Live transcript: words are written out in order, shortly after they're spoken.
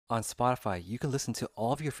On Spotify, you can listen to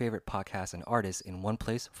all of your favorite podcasts and artists in one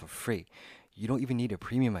place for free. You don't even need a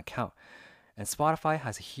premium account. And Spotify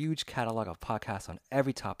has a huge catalog of podcasts on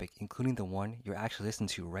every topic, including the one you're actually listening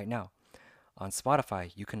to right now. On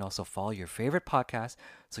Spotify, you can also follow your favorite podcast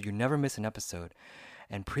so you never miss an episode.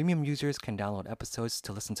 And premium users can download episodes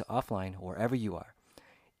to listen to offline wherever you are.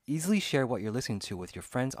 Easily share what you're listening to with your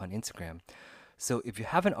friends on Instagram. So if you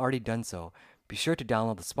haven't already done so, be sure to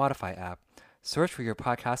download the Spotify app, search for your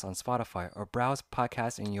podcast on Spotify, or browse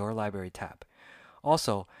podcasts in your library tab.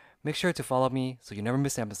 Also, make sure to follow me so you never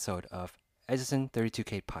miss an episode of Edison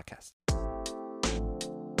 32K Podcast.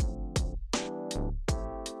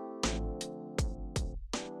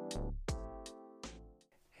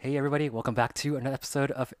 Hey everybody, welcome back to another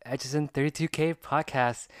episode of Edison 32K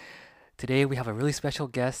Podcast. Today we have a really special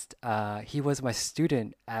guest. He was my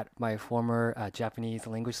student at my former Japanese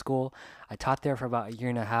language school. I taught there for about a year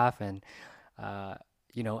and a half, and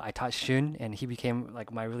I taught Shun, and he became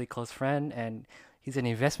like my really close friend. And he's an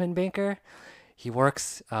investment banker. He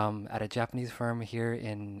works at a Japanese firm here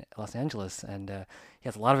in Los Angeles, and he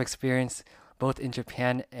has a lot of experience both in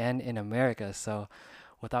Japan and in America. So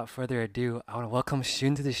without further ado, I want to welcome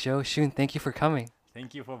Shun to the show. Shun, thank you for coming.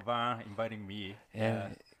 Thank you for inviting me.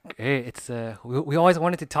 And great. It's we always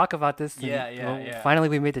wanted to talk about this. Finally,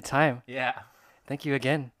 we made the time. Yeah. Thank you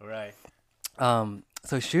again. All right.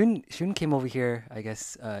 So Shun came over here, I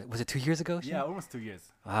guess, was it 2 years ago? Shun? Yeah, almost 2 years.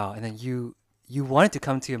 Wow. And then you wanted to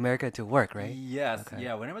come to America to work, right? Yes. Okay.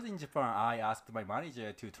 Yeah. When I was in Japan, I asked my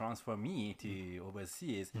manager to transfer me to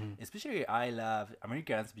overseas. Especially, I love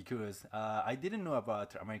Americans because I didn't know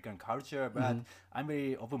about American culture, but I'm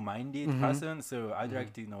very open-minded person, so I'd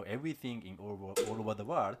like to know everything in all over the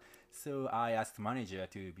world. So I asked manager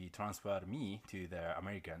to be transferred me to the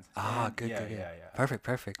Americans. Good. Yeah.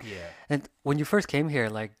 Perfect. Yeah. And when you first came here,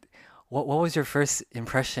 like, what was your first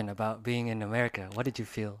impression about being in America? What did you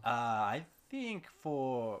feel? I think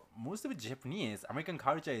for most of the Japanese, American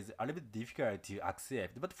culture is a little bit difficult to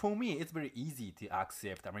accept. But for me, it's very easy to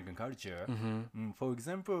accept American culture. For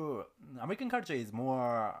example, American culture is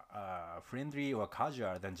more friendly or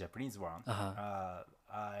casual than Japanese one.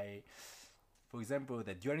 For example,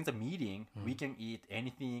 that during the meeting, we can eat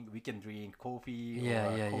anything, we can drink coffee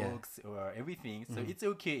Cokes or everything. So it's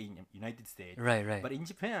okay in United States. Right. But in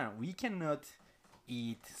Japan, we cannot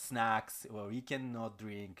eat snacks or we cannot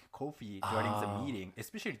drink coffee during the meeting,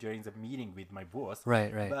 especially during the meeting with my boss.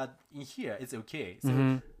 Right. But in here, it's okay.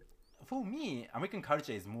 So for me, American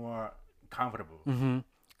culture is more comfortable.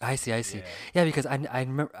 I see. Yeah, because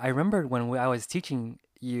I remember when I was teaching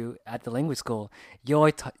you at the language school, you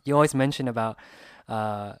always mention about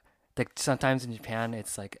like sometimes in Japan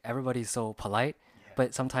it's like everybody's so polite,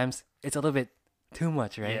 but sometimes it's a little bit too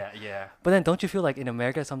much, right? Yeah. But then don't you feel like in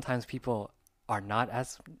America sometimes people are not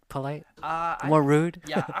as polite, more rude?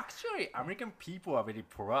 Yeah, actually, American people are very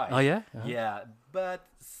polite. Oh yeah. Yeah, but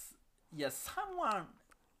someone.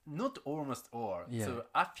 Not almost all. Yeah. So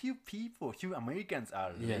a few Americans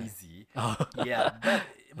are lazy. Oh. Yeah,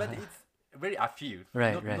 but it's very a few.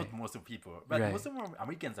 Right. Not most of people. But Right. most of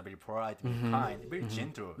Americans are very polite, very kind, very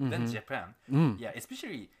gentle than Japan. Yeah,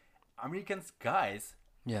 especially Americans guys.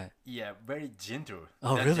 Yeah. Yeah, very gentle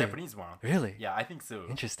Oh, than really? Japanese one. Really? Yeah, I think so.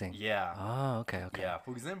 Interesting. Yeah. Oh, okay. Yeah,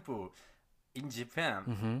 for example, in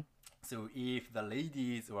Japan, so if the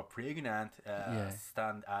ladies were pregnant,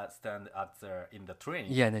 stand in the train.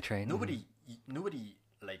 Yeah, in the train. Nobody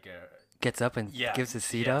like Gets up and gives his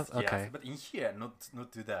seat up. Okay. Yes. But in here,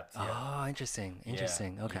 not do that. Yeah. Oh,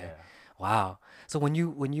 interesting. Okay. Yeah. Wow. So when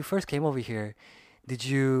you first came over here, did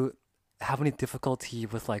you have any difficulty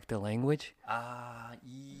with like the language?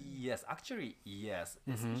 Yes, actually, yes.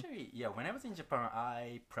 Especially, when I was in Japan,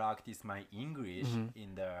 I practiced my English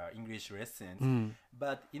in the English lessons.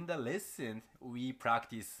 But in the lesson, we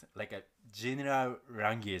practice like a general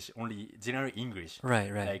language, only general English.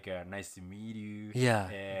 Right. Like, nice to meet you.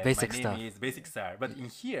 Yeah, basic my stuff. name is basic style. But in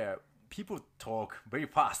here, people talk very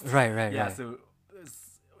fast. Right. Yeah, so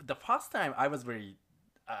the first time I was very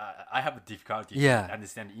I have difficulty Yeah.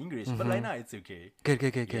 understanding English, but right now it's okay. Good.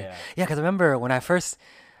 Yeah. Yeah, because I remember when I first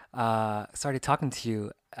started talking to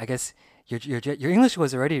you, I guess your English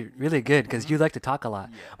was already really good because you like to talk a lot.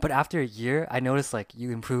 Yeah. But after a year, I noticed like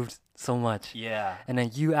you improved so much. Yeah. And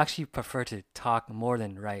then you actually prefer to talk more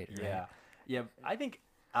than write. Right? Yeah. I think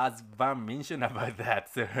as Van mentioned about that,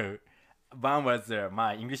 so Van was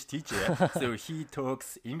my English teacher, so he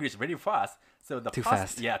talks English very fast. So Too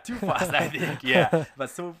fast. Yeah, too fast, I think. Yeah.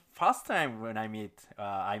 But so first time when I met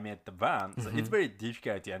the Van, so it's very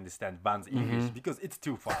difficult to understand Van's English because it's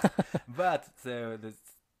too fast. But so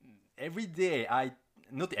every day I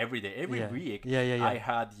not every day, every Yeah. week, Yeah. I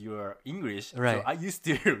had your English. Right. So I used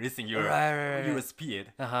to listen your Right. your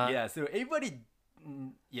speed. Uh-huh. Yeah. So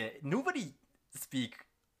nobody speak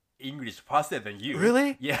English faster than you.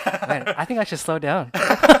 Really? Yeah. Man, I think I should slow down.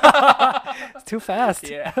 It's too fast.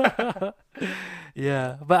 Yeah.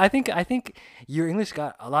 Yeah, but I think your English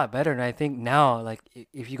got a lot better, and I think now, like,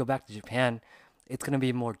 if you go back to Japan, it's gonna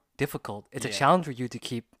be more difficult. It's a Yeah. challenge for you to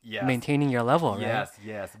keep Yes. maintaining your level, right?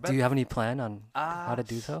 Yes. Do you have any plan on how to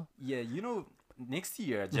do so? Yeah, next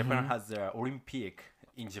year Japan has an Olympic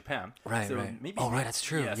in Japan. Right, so right. Maybe, Oh, right, that's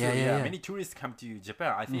true. Yeah, Yeah. Many tourists come to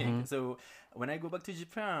Japan, I think. So when I go back to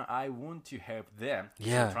Japan, I want to help them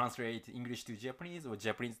Yeah. to translate English to Japanese or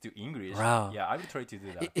Japanese to English. Wow. Yeah, I will try to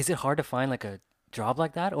do that. Is it hard to find like a job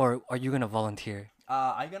like that, or are you gonna volunteer?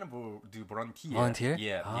 I'm gonna do volunteer. Volunteer?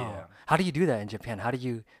 Yeah, Oh. yeah. How do you do that in Japan? How do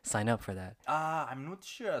you sign up for that? I'm not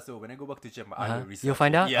sure. So when I go back to Japan, I will research. You'll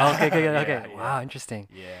find out? Yeah. Oh, okay. Yeah. Wow, interesting.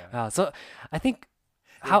 Yeah. Wow. So I think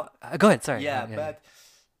go ahead. Sorry. Yeah,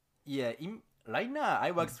 right now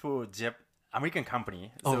I work for American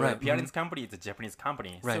company. Oh, So right. parents company is a Japanese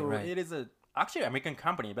company. Right, so right. it is actually American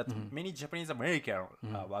company, but many Japanese American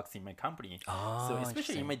works in my company. Oh, So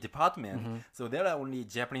especially in interesting. my department, so there are only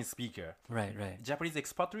Japanese speaker, Right. Japanese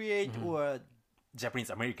expatriate or Japanese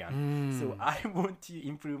American. So I want to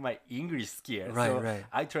improve my English skills. Right, so right.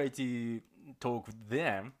 I try to talk with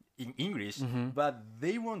them in English, but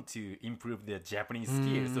they want to improve their Japanese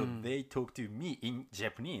skills. So they talk to me in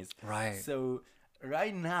Japanese. Right. So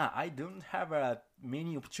right now, I don't have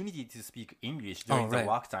many opportunity to speak English during the right.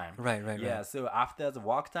 work time. Right. Yeah, so after the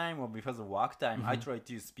work time or before the work time, I try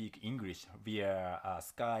to speak English via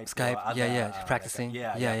Skype. Skype. Or other, Yeah. Practicing.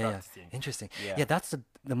 practicing. Interesting. Yeah. Yeah, that's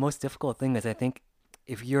the most difficult thing is I think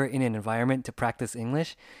if you're in an environment to practice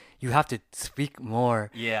English, you have to speak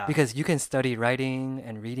more. Yeah. Because you can study writing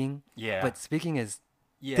and reading. Yeah. But speaking is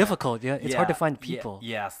Yeah. difficult. Yeah. It's hard to find Yeah, people.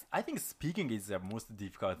 yes, I think speaking is the most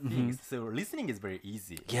difficult thing. So listening is very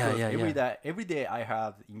easy. Yeah, Because every day I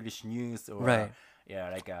have English news or Right.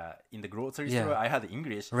 in the grocery Yeah. store I had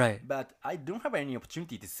English. Right. But I don't have any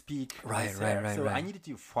opportunity to speak. Right, myself. right, So I right. needed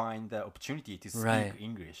to find the opportunity to speak Right.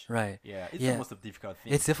 English. Right. Yeah, it's Yeah. the most difficult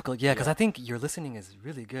thing. It's difficult. Yeah, because Yeah. I think your listening is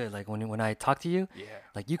really good. Like when I talk to you, Yeah.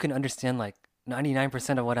 like you can understand like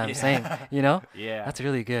 99% of what I'm Yeah. saying, you know? Yeah. That's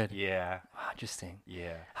really good. Yeah. Wow, interesting.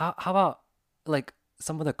 Yeah. How about like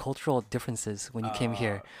some of the cultural differences when you came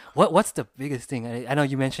here? What's the biggest thing? I know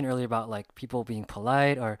you mentioned earlier about like people being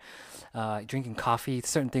polite or drinking coffee,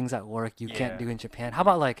 certain things at work you can't Yeah. do in Japan. How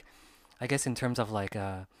about like I guess in terms of like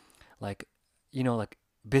like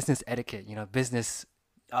business etiquette, business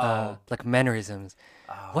like mannerisms.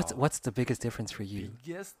 What's the biggest difference for you?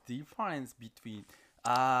 Biggest difference between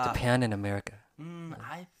Japan and America.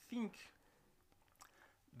 I think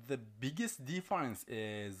the biggest difference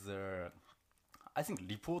is I think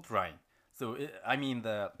report line. So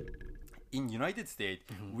in United States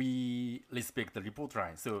we respect the report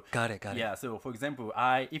line. So Got it. yeah. So for example,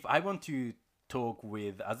 if I want to talk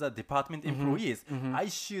with other department employees, I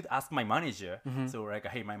should ask my manager. So like,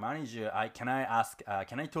 hey, my manager, can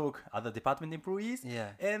I talk other department employees? Yeah.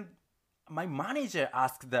 And my manager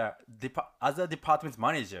asked the other department's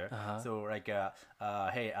manager. So like,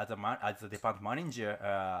 hey, as a department manager,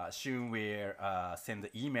 Shun will send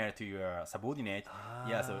the email to your subordinate.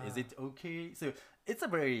 Yeah. So is it okay? So it's a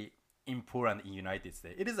very important in United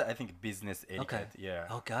States. It is, I think, business etiquette. Yeah.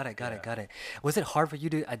 Oh, got it. Was it hard for you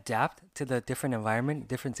to adapt to the different environment,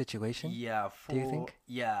 different situation? Yeah. Do you think?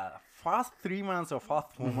 Yeah. First 3 months or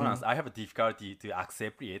first 4 months, I have a difficulty to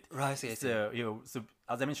accept it. Right, I see. So so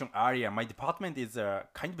as I mentioned earlier, my department is a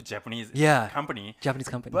kind of Japanese company. Japanese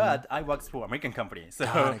company. But I work for American company. So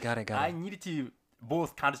Got it. I needed to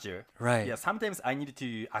both culture. Right. Yeah. Sometimes I needed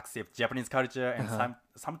to accept Japanese culture, and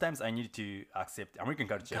sometimes I needed to accept American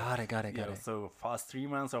culture. Got it. Yeah, so first 3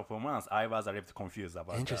 months or 4 months, I was a little confused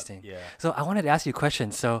about Interesting. that. Yeah. So I wanted to ask you a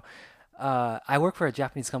question. So I work for a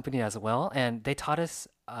Japanese company as well, and they taught us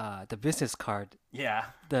the business card. Yeah.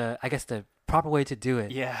 I guess the proper way to do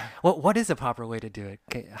it. Yeah. What is the proper way to do it?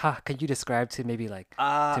 Can you describe to maybe like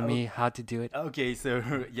to me how to do it? Okay, so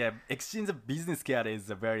yeah, exchange of business card is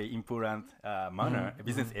a very important manner,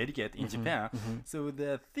 business etiquette in Japan. So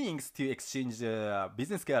the things to exchange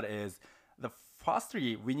business card is the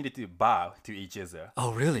firstly we needed to bow to each other.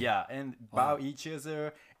 Oh, really? Yeah, and bow each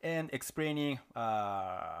other and explaining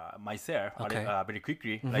myself Okay. very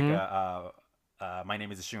quickly. Like my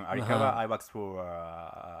name is Shun Arikawa. I work for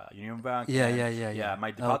Union Bank. Yeah, and, yeah.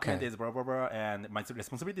 My department Okay. is blah blah blah, and my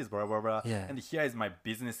responsibility is blah blah blah. Yeah. And here is my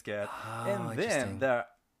business card. Oh, And interesting. then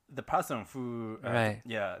the person who Right.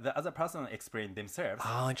 the other person explain themselves.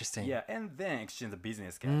 Oh, interesting. Yeah, and then exchange the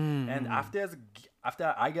business card. And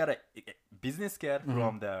after I got a business card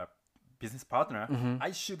from the business partner,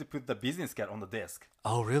 I should put the business card on the desk.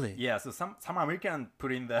 Oh, really? Yeah, so some American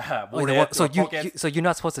put in the Oh, wallet so or you pocket. so you're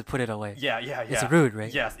not supposed to put it away. Yeah. It's rude,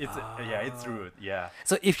 right? Yes, it's rude. Yeah.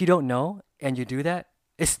 So if you don't know and you do that,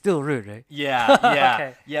 it's still rude, right? Yeah.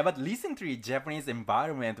 Okay. Yeah, but recently Japanese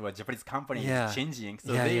environment or Japanese company Yeah. is changing,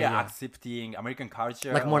 so Yeah, they yeah, are yeah. accepting American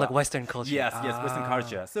culture, Like more or- like Western culture. Yes, Western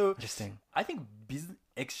culture. So Interesting. I think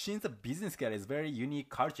exchange of business card is very unique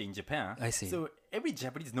culture in Japan. I see. So every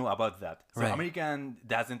Japanese know about that. So Right. American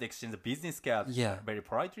doesn't exchange the business card Yeah. very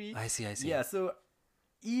politely. I see. Yeah. So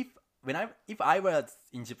if I was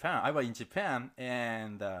in Japan,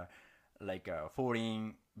 and like a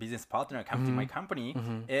foreign business partner come to my company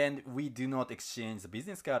and we do not exchange the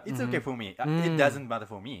business card, it's okay for me. It doesn't matter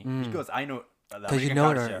for me because I know the Because you American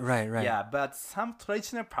know it, culture. right. Yeah, but some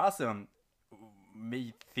traditional person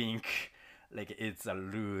may think like it's a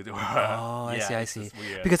rude or Oh, I see. it's just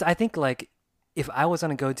weird. Because I think like if I was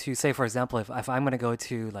gonna go to, say for example, if I'm gonna go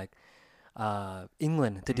to like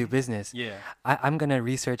England to do business, Yeah. I'm gonna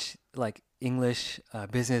research like English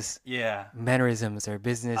business Yeah. mannerisms or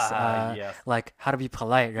business Yes. like how to be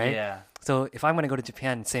polite, right? Yeah. So if I'm gonna go to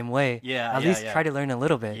Japan, same way, Yeah, at yeah, least yeah. try to learn a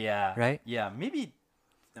little bit, Yeah. right? Yeah.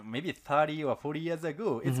 Maybe 30 or 40 years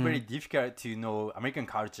ago, it's very difficult to know American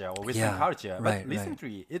culture or Western Yeah, culture. right, But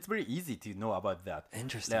recently, it's very easy to know about that.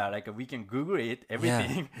 Interesting. Yeah, like we can Google it,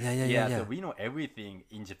 everything. Yeah. So we know everything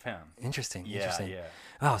in Japan. Interesting. Yeah, Interesting. yeah.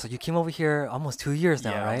 Wow, so you came over here almost 2 years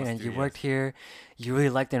now, Yeah, right? almost And 2 you years. worked here. You really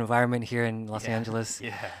like the environment here in Los Angeles.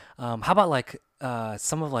 Yeah. How about like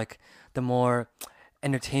some of like the more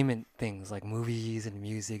entertainment things like movies and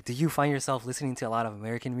music? Do you find yourself listening to a lot of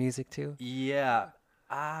American music too? Yeah.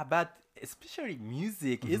 But especially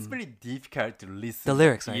music, it's very difficult to listen. The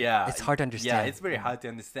lyrics, right? Yeah. It's hard to Yeah, understand. it's very hard to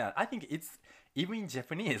understand. I think it's, even in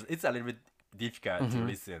Japanese, it's a little bit difficult to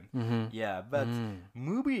listen. Yeah, but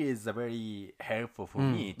movie is very helpful for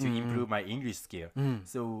me to improve my English skill.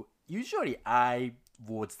 So usually I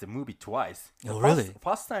watch the movie twice. Oh, really?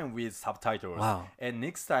 First time with subtitles. Wow. And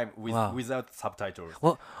next time without subtitles.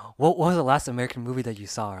 What was the last American movie that you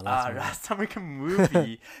saw? Or last movie? Last American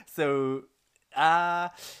movie. So,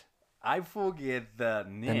 I forget the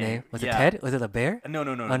name. The name? Was it Yeah. Ted? Was it a bear? No,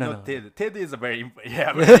 no. not Ted. Ted is a very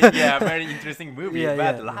very interesting movie. Yeah,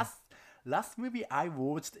 but yeah. last movie I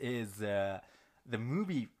watched is the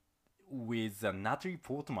movie with Natalie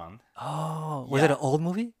Portman. Oh, was Yeah. it an old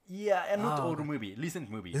movie? Yeah, and not Oh, old movie, recent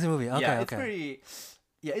movie. Recent movie, okay, yeah, it's okay.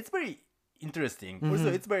 it's very interesting. Also,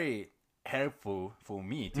 it's very helpful for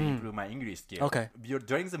me to improve my English skill. Okay.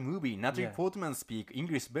 During the movie, Natalie Yeah. Portman speak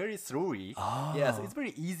English very slowly. Oh. Yeah, so it's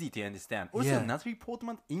very easy to understand. Also, Yeah. Natalie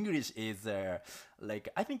Portman English is like,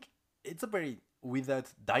 I think it's a very without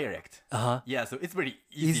dialect. Uh-huh. Yeah, so it's very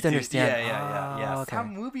Easy to understand. Yeah. Oh, okay. Some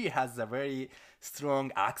movie has a very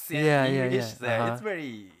strong accent Yeah, English. yeah. So Uh-huh. it's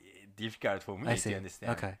very difficult for me I see. to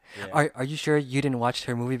understand. Okay. Yeah. Are you sure you didn't watch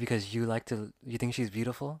her movie because you think she's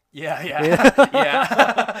beautiful? Yeah.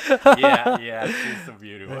 Yeah. She's so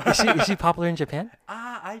beautiful. Is she popular in Japan?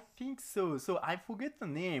 I think so. So I forget the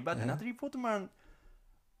name, but Natalie Portman.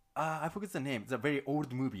 I forget the name. It's a very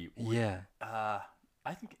old movie. Yeah.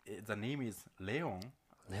 I think the name is Leon.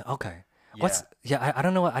 Okay. Yeah. I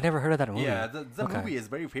don't know. I never heard of that movie. Yeah, the Okay. movie is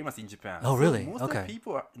very famous in Japan. Oh, So really? most Okay. of the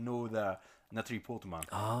people know the Natalie Portman.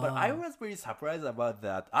 Oh. But I was very surprised about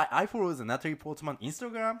that. I follow the Natalie Portman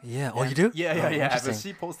Instagram. Yeah. Oh, and- you do? Yeah. Oh, But interesting.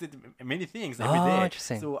 she posted many things every Oh, day.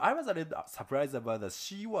 interesting. So I was a little surprised about that.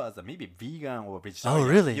 She was maybe vegan or vegetarian. Oh,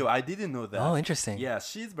 really? Yo, I didn't know that. Oh, interesting. Yeah,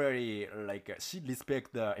 she's very she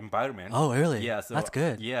respect the environment. Oh, really? Yeah, so That's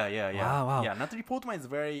good. Yeah. Wow. Yeah, Natalie Portman is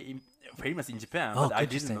very famous in Japan, Oh, but I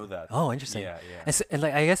interesting. didn't know that. Oh, interesting. Yeah. And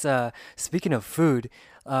like I guess speaking of food,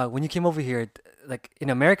 when you came over here, like in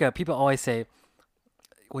America, people always say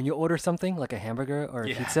when you order something like a hamburger or a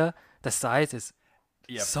Yeah. pizza, the size is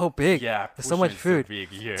Yeah. so big. Yeah, There's so much portion is food. so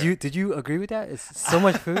big, yeah. Did you agree with that? It's so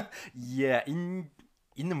much food. Yeah, in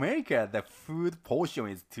America, the food portion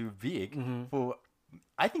is too big for,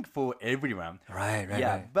 I think, for everyone. Right.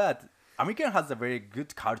 Yeah, but American has a very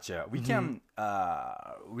good culture. We can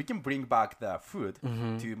bring back the food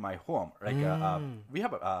to my home. Like we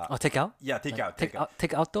have Oh, take out. yeah, take out.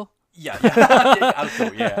 Take out though. Yeah, take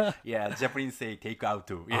out. Yeah. Japanese say take out.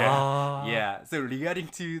 Yeah, Oh. yeah. So regarding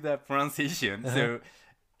to the pronunciation, so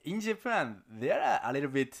in Japan there are a little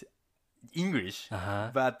bit English,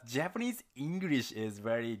 but Japanese English is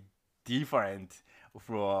very different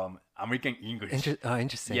from American English. Interesting.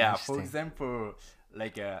 Yeah, interesting. for example,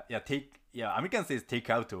 like take Yeah, American says take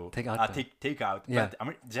out. Take out. Take out. Yeah.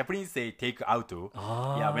 But Japanese say take out.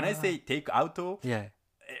 Oh. Yeah, when I say take out, Yeah.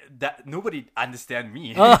 that nobody understand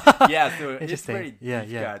me. Oh. Yeah, so it's Interesting. very Yeah,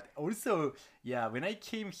 difficult. Also, yeah, when I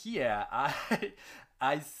came here,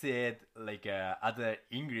 I said like other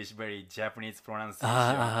English very Japanese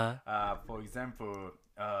pronunciation. For example,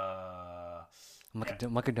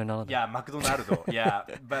 McDonald. yeah, McDonald. Yeah,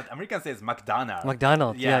 but American says McDonald.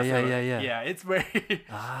 McDonald. Yeah. Yeah, it's very.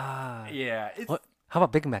 Yeah, it's. What? How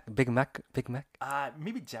about Big Mac? Big Mac.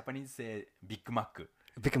 Maybe Japanese say Big Mac.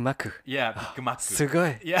 Big Mac. Yeah, Big Mac. すご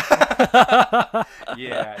い. Yeah.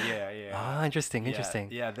 Yeah. Ah, interesting.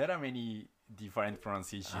 Yeah, there are many different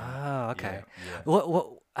pronunciations. Ah, okay.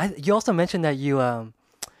 Yeah. You also mentioned that you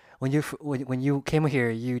when you came here,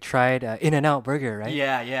 you tried In-N-Out Burger, right?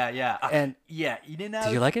 Yeah. And yeah, In-N-Out.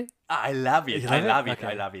 did you like it? I love it. You I love love it? it. Okay.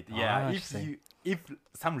 I love it. Yeah. Ah, If interesting. if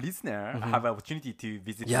some listener have opportunity to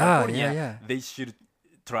visit Yeah, California, yeah. they should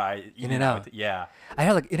try In-N-Out. In-N-Out. Yeah. I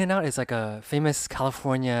heard like In-N-Out is like a famous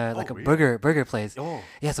California like a really? burger place. Oh.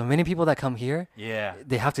 Yeah, so many people that come here, Yeah.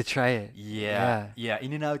 they have to try it. Yeah.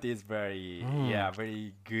 In-N-Out is very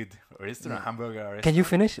very good restaurant, hamburger restaurant. Can you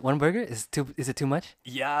finish one burger? Is it too much?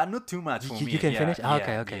 Yeah, not too much for me. You can Yeah, finish? Ah,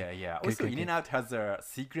 yeah, okay. Yeah. Good, Also, good. In-N-Out has a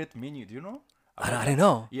secret menu. Do you know? I don't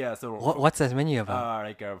know. Yeah. So What's that menu about?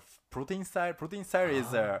 like a protein style. Protein style is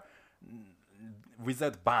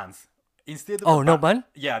without buns. Instead of Oh, no bun?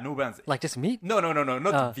 Yeah, no buns. Like just meat? No, not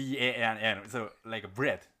VANN. So like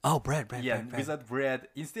bread. Oh, bread. Yeah, without bread.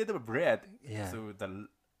 Instead of bread. Yeah. So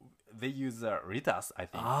they use lettuce, I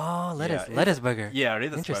think. Oh, lettuce Yeah, lettuce burger. Yeah,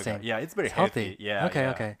 lettuce Interesting. burger. Yeah, it's very It's healthy. healthy. Yeah.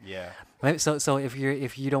 Okay. Yeah. Maybe, so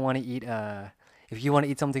if you don't want to eat if you want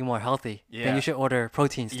to eat something more healthy, then Yeah. you should order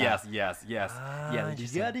protein style. Yes. Ah, Yeah,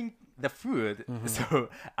 interesting. regarding the food, so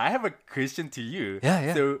I have a question to you.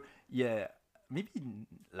 Yeah. So maybe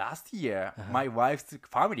last year, my wife's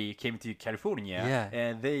family came to California, Yeah.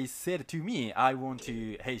 and they said to me,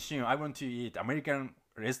 "Hey Shun, I want to eat American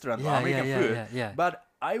restaurant or Yeah, American yeah, food." yeah. But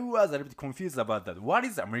I was a little bit confused about that. What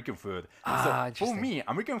is American food? So for interesting. me,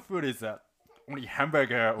 American food is only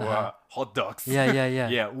hamburger or hot dogs. Yeah.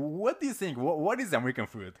 Yeah. What do you think? What is American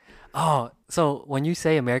food? Oh, so when you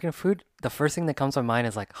say American food, the first thing that comes to mind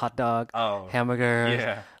is like hot dog, hamburgers,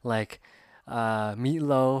 Yeah. like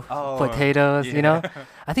meatloaf, Oh, potatoes, you know? yeah.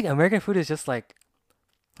 I think American food is just like,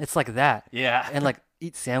 it's like that. Yeah. And like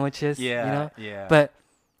eat sandwiches, Yeah, you know? yeah. But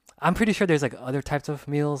I'm pretty sure there's like other types of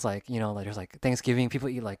meals, like, you know, like there's like Thanksgiving, people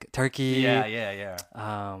eat like turkey. Yeah.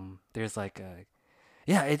 There's like,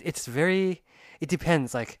 it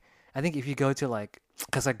depends. Like, I think if you go to like,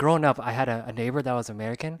 because like growing up, I had a neighbor that was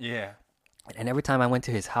American. Yeah. And every time I went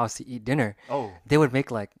to his house to eat dinner, Oh. they would make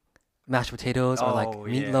like mashed potatoes or like Oh,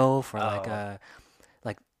 yeah. meatloaf or Oh.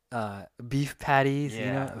 like beef patties, you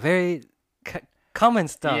know, Yeah. very common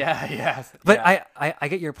stuff. Yeah. But yeah. I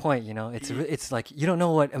get your point, you know. It's like you don't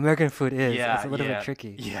know what American food is. It's a little bit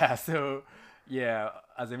tricky. Yeah. So,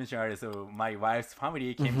 as I mentioned earlier, so my wife's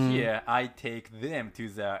family came here. I take them to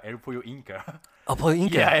the El Pollo Inca. Oh, pollo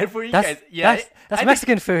Inca. Yeah, El Pollo Inca. That's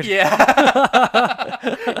Mexican food. Yeah.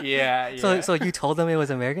 Yeah. So you told them it was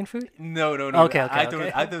American food? No. Okay. I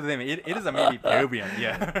told them it is a maybe Peruvian.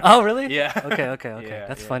 Yeah. Oh, really? Yeah. Okay. Yeah,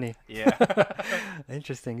 That's yeah. funny. Yeah.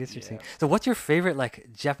 Interesting. Yeah. So what's your favorite like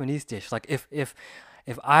Japanese dish? Like if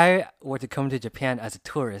I were to come to Japan as a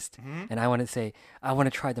tourist and I want to say I want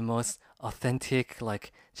to try the most authentic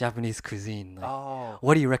like Japanese cuisine, like,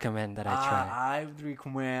 what do you recommend that I try? I would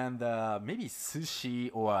recommend maybe sushi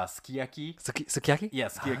or sukiyaki. Sukiyaki? Yeah,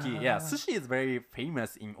 sukiyaki. Yeah, sushi is very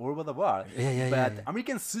famous in all over the world. Yeah. But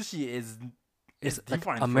American sushi is It's like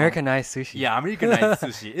different. Americanized sushi. Yeah, Americanized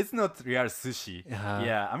sushi. It's not real sushi. Uh-huh.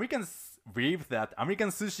 Yeah, Americans believe that American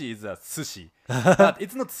sushi is a sushi, but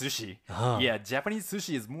it's not sushi. Yeah, Japanese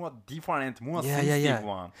sushi is more different, more sensitive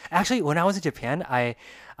one. Actually, when I was in Japan,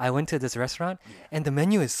 I went to this restaurant and the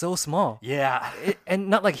menu is so small. Yeah. And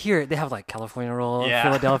not like here, they have like California roll, Yeah.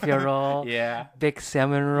 Philadelphia roll, Yeah. big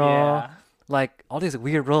salmon roll, Yeah. like all these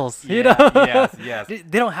weird rolls. Yeah, You know? yes.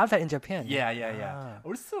 They don't have that in Japan. Yeah.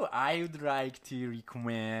 Also, I would like to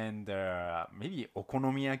recommend maybe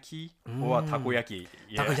okonomiyaki or takoyaki.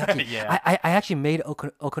 Yeah. Takoyaki. Yeah. I actually made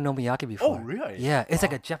okonomiyaki before. Oh, really? Yeah, it's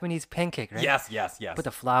like a Japanese pancake, right? Yes. Put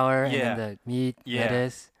the flour and Yeah. then the meat, Yeah.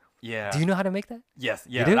 lettuce. Yeah. Do you know how to make that? Yes.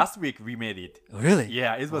 You Yeah. do? Last week we made it. Really?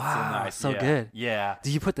 Yeah. It was so Wow, nice. so yeah. good. Yeah.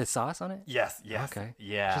 Do you put the sauce on it? Yes. Yes. Okay.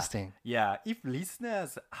 Yeah. Interesting. Yeah. If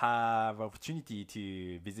listeners have opportunity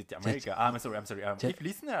to visit America, I'm sorry. If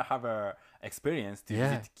listeners have a experience to Yeah.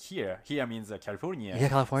 visit here means California. Yeah,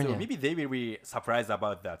 California. So maybe they will be surprised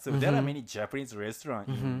about that. So there are many Japanese restaurants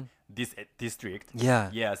in this district. Yeah.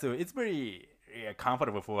 Yeah. So it's very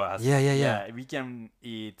comfortable for us. Yeah. We can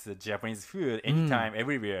eat Japanese food anytime,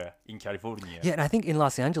 everywhere in California. Yeah, and I think in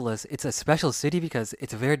Los Angeles, it's a special city because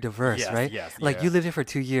it's very diverse, Yes, right? yes, Like yeah. you lived here for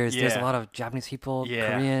 2 years. There's a Yeah. lot of Japanese people,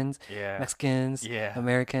 Yeah, Koreans, yeah. Mexicans, Yeah.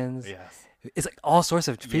 Americans. Yes. It's like all sorts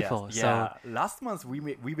of people. Yes, So, yeah. Last month we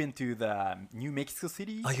went to the New Mexico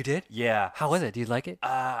City. oh, you did? Yeah. How was it? Do you like it?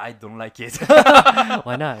 I don't like it.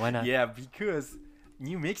 Why not? Why not? Yeah, because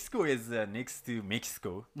New Mexico is next to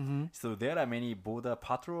Mexico, so there are many border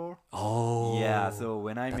patrol. Oh. Yeah, so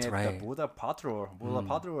when I that's met right. the border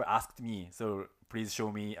patrol asked me, so please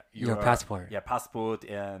show me Your passport. Yeah, passport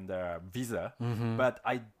and visa. Mm-hmm. But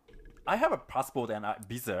I have a passport and a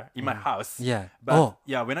visa in my house. Yeah. But Oh.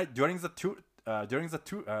 yeah, when during the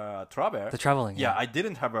travel. The traveling. Yeah, I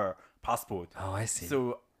didn't have a passport. Oh, I see.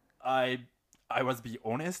 So I was be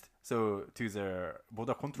honest. So to the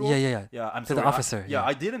border control. Yeah. Yeah, I'm To the sorry. officer, yeah.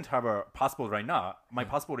 I didn't have a passport right now. My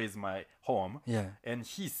passport is my home. Yeah. And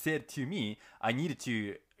he said to me, I need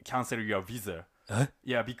to cancel your visa. Huh?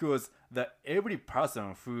 Yeah, because every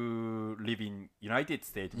person who live in United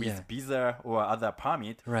States with Yeah. visa or other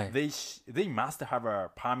permit, Right. they must have a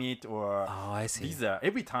permit or Oh, I see. visa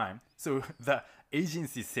every time. So the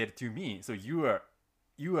agency said to me, so you are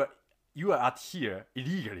at here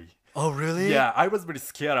illegally. Oh, really? Yeah, I was very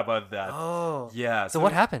scared about that. Oh. Yeah. So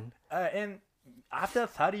what happened? And after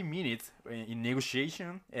 30 minutes in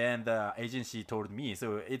negotiation, and the agency told me,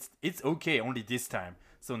 so it's okay only this time.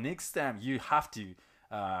 So next time you have to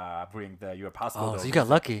bring your passport. Oh, so over. you got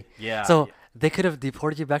lucky. Yeah. So they could have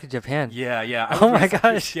deported you back to Japan. Yeah. I Oh was my very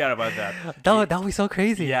gosh. scared about that. That would be so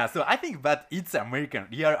crazy. Yeah. So I think, but it's American,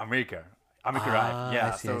 real American. Right?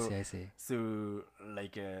 Yeah. I see. So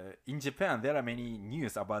like in Japan, there are many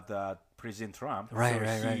news about the President Trump. Right, so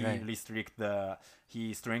right.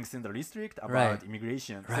 He strengthened the restrict about Right.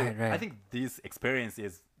 immigration. Right, so right. I think this experience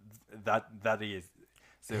is that is.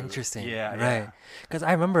 So, Interesting. Yeah. Right. Because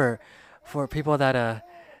I remember for people that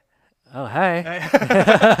oh hi,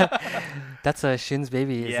 that's Shun's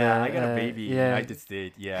baby. It's, Yeah, I got a baby in yeah. United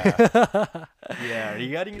States. Yeah. Yeah.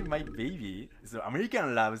 Regarding my baby, so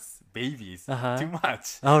American loves babies too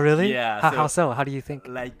much. Oh really? Yeah, How so? How do you think?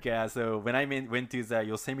 Like so when I went to the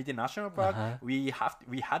Yosemite National Park, we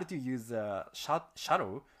had to use a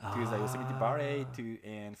shuttle to the Yosemite Valley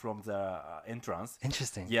and from the entrance.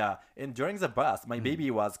 Interesting. Yeah, and during the bus, my baby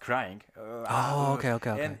was crying.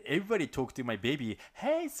 Okay. And everybody talked to my baby.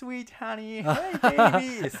 Hey, sweet honey. Hey,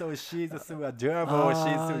 baby. So she's so adorable.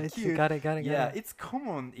 She's so cute. Got it. Yeah, it's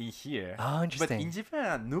common in here. Oh, interesting. But in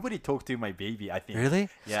Japan, nobody talked to my baby, I think. Really?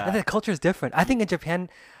 Yeah. And the culture is different. I think in Japan,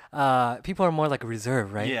 people are more like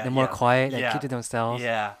reserved, right? Yeah, They're more yeah. quiet, like Yeah. keep to themselves.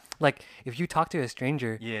 Yeah. Like if you talk to a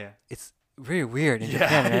stranger, Yeah. it's very weird in Yeah,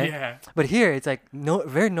 Japan, right? yeah. But here it's like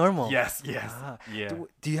very normal. Yes. Ah. Yeah.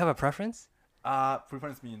 Do you have a preference?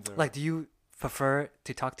 Preference means Like, do you prefer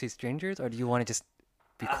to talk to strangers or do you want to just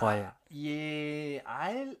be quiet? Yeah,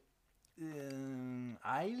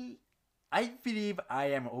 I believe I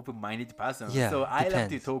am an open-minded person. Yeah, so I love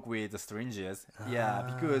to depends. talk with the strangers. Yeah,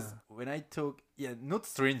 because when I talk, not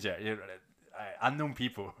stranger, unknown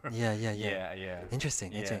people. Yeah. Yeah.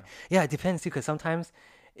 Interesting. Yeah. Yeah, it depends too. Because sometimes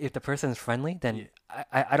if the person is friendly, then Yeah.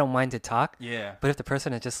 I don't mind to talk. Yeah. But if the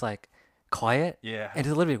person is just like quiet, Yeah. and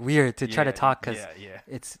it's a little bit weird to try to Yeah, talk because yeah.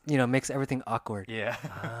 it's makes everything awkward. Yeah.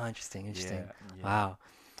 Ah, interesting. Yeah. Wow.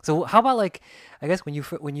 So how about like I guess when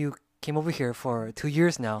you came over here for 2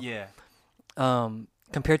 years now, Yeah.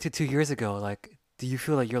 compared to 2 years ago, like do you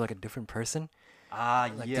feel like you're like a different person?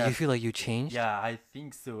 Like do Yeah. you feel like you changed? Yeah, I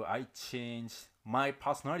think so. I changed. My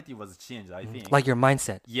personality was changed, I think. Like your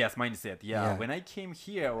mindset. Yes, mindset. Yeah. When I came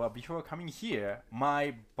here or before coming here,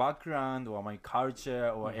 my background or my culture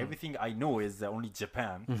or everything I know is only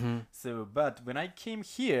Japan. So, but when I came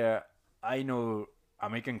here, I know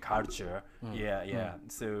American culture. Yeah.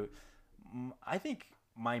 So, I think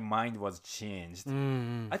my mind was changed.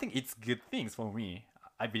 I think it's good things for me.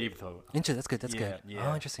 I believe so. Interesting. That's good. That's good. Yeah.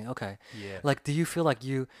 Oh, interesting. Okay. Yeah. Like, do you feel like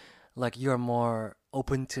you're more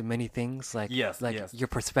open to many things? Like, Yes, like yes. your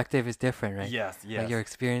perspective is different, right? Yes. Like your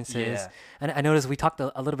experiences. Yeah. And I noticed we talked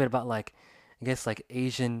a little bit about like, I guess like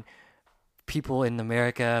Asian people in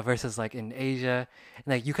America versus like in Asia, and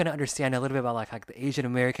like you kind of understand a little bit about like the Asian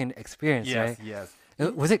American experience, right? Yes.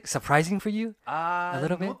 Was it surprising for you? A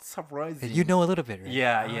little bit? Not surprising. You know a little bit, right?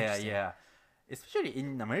 Yeah. Especially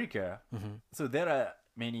in America. So there are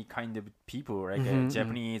many kind of people, like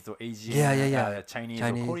Japanese or Asian, Chinese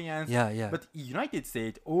or Koreans. But in United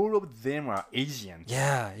States, all of them are Asians.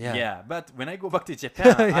 Yeah. But when I go back to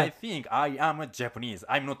Japan, I think I am a Japanese.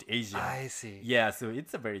 I'm not Asian. I see. Yeah, so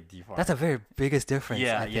it's a very different. That's a very biggest difference.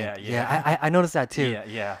 Yeah, I think. yeah. I noticed that too.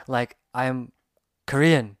 Yeah. Like I'm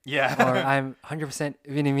Korean. Yeah. Or I'm 100%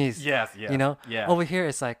 Vietnamese. Yes. You know? Yeah. Over here,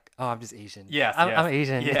 it's like, oh, I'm just Asian. Yes. I'm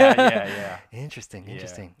Asian. Yeah.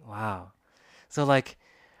 Interesting. Wow. So like,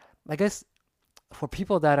 I guess for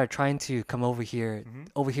people that are trying to come over here,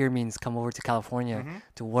 over here means come over to California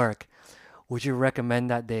to work. Would you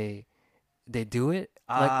recommend that they do it?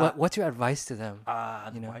 Like, what's your advice to them?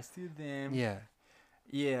 Advice to them?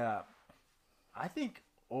 Yeah. I think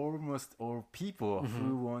almost all people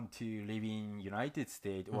who want to live in United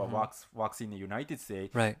States or works in the United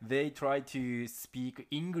States, right. They try to speak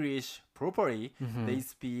English properly. They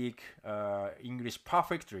speak English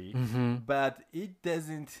perfectly, but it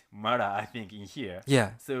doesn't matter, I think, in here.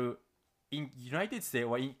 Yeah. So in United States,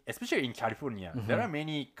 or especially in California, there are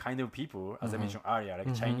many kind of people, as I mentioned earlier,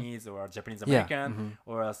 like Chinese or Japanese American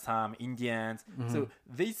or some Indians. So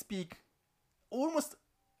they speak almost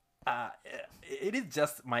it is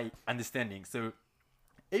just my understanding. So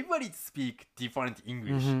everybody speak different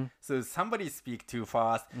English. So somebody speak too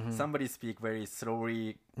fast, somebody speak very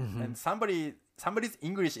slowly, and somebody's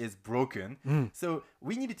English is broken. So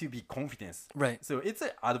we need to be confident. Right. So it's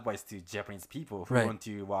an advice to Japanese people who right. want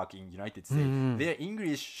to work in United States. Their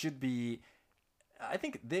English should be, I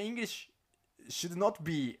think their English should not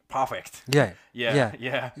be perfect. Yeah.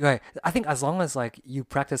 Right. I think as long as like you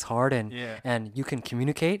practice hard and you can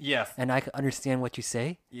communicate, yes, and I can understand what you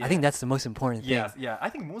say, I think that's the most important thing. Yes. I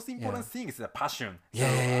think most important thing is the passion.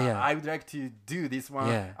 I would like to do this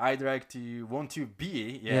one. I'd like to want to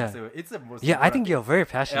be. So it's the most. I think you're very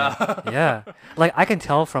passionate. Like I can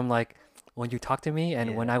tell from like when you talk to me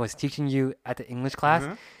and when I was teaching you at the English class,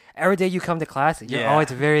 every day you come to class, you're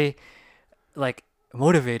always very like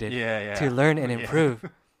motivated to learn and improve.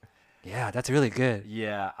 That's really good.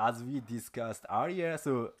 As we discussed earlier,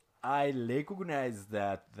 so I recognize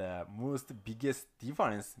that the most biggest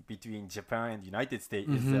difference between Japan and United States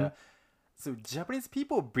is so Japanese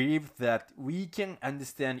people believe that we can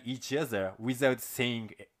understand each other without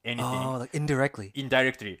saying anything. Oh, like indirectly.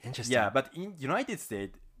 Interesting. But in United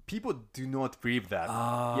States, people do not believe that.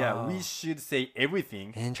 We should say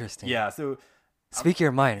everything. Interesting. So speak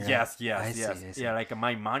your mind, right? Yes. I see. Like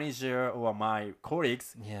my manager or my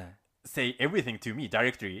colleagues say everything to me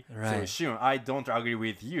directly. Right. So, Shun, I don't agree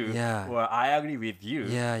with you, or I agree with you.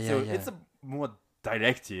 So it's a more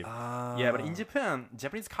directive. But in Japan,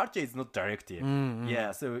 Japanese culture is not directive.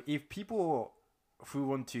 So if people who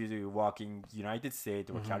want to work in United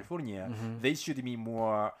States or California, they should be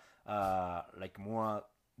more,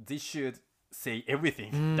 they should say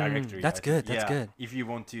everything directly. That's good. If you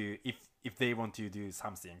want to, if they want to do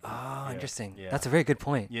something. Interesting. That's a very good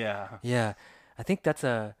point. I think that's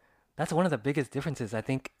one of the biggest differences. I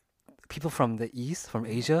think people from the East, from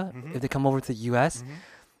Asia, if they come over to the US,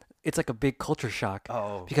 it's like a big culture shock.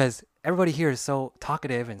 Because everybody here is so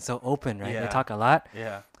talkative and so open, right? They talk a lot.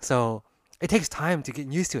 So it takes time to get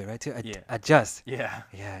used to it, right? To adjust.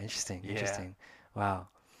 Interesting. Wow.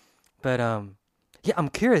 But I'm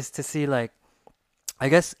curious to see like, I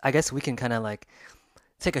guess we can kind of like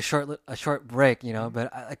take a short break, you know.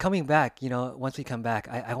 But coming back, you know, once we come back,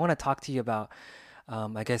 I want to talk to you about,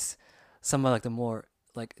 I guess, some of like the more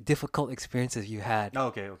like difficult experiences you had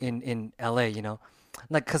in LA, you know,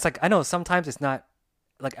 like because like I know sometimes it's not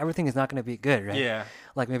like everything is not going to be good, right?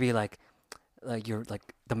 Like maybe like your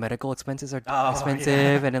like the medical expenses are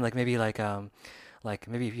expensive, and then like maybe like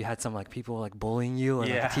maybe if you had some like people like bullying you or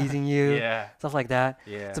like teasing you, stuff like that.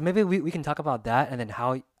 So maybe we can talk about that, and then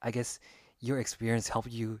how I guess your experience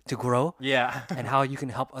helped you to grow. And how you can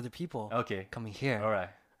help other people coming here. All right.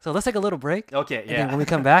 So let's take a little break. And then when we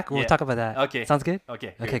come back, we'll talk about that. Sounds good?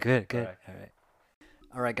 Okay, good.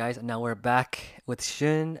 All right, guys. Now we're back with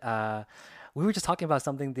Shun. We were just talking about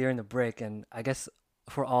something during the break, and I guess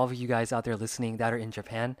for all of you guys out there listening that are in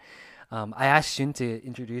Japan, I asked Shun to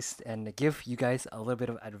introduce and give you guys a little bit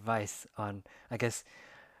of advice on, I guess,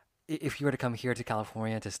 if you were to come here to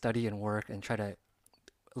California to study and work and try to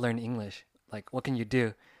learn English, like what can you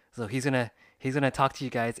do? So he's gonna talk to you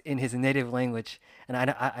guys in his native language, and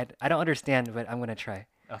I don't understand, but I'm gonna try.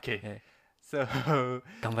 So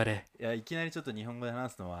頑張れ。いきなりちょっと日本語で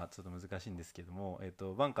話すのはちょっと難しいんですけども、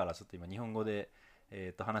バンからちょっと今日本語で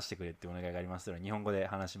話してくれってお願いがありましたので日本語で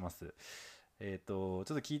話します。ちょっ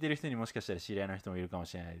と聞いてる人にもしかしたら知り合いの人もいるかも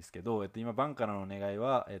しれないですけど、今バンからの願い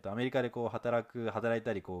は、アメリカでこう働い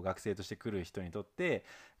たりこう学生として来る人にとって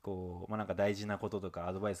こう、なんか大事なこととか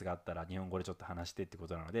アドバイスがあったら日本語でちょっと話してってこ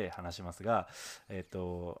となので話しますが、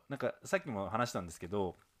なんかさっきも話したんですけ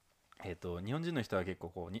ど、日本人の人は結構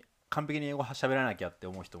こう完璧に英語喋らなきゃって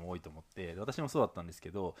思う人も多いと思って、私もそうだったんですけ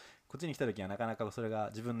ど、こっちに来た時はなかなかそれが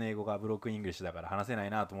自分の英語がブロークンイングリッシュだから話せない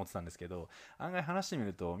なと思ってたんですけど、案外話してみ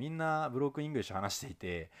るとみんなブロークンイングリッシュ話してい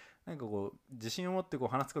て、なんかこう自信を持ってこう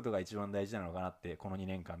話すことが一番大事なのかなってこの2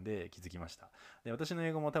年間で気づきました。で、私の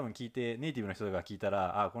英語も多分聞いてネイティブの人が聞いた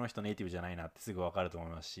ら、この人ネイティブじゃないなってすぐ分かると思い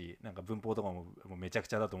ますし、なんか文法とかもめちゃく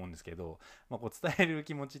ちゃだと思うんですけど、こう伝える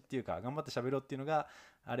気持ちっていうか頑張って喋ろうっていうのが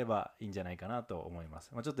あればいいんじゃないかなと思いま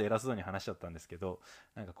す。ちょっと偉そうに話しちゃったんですけど、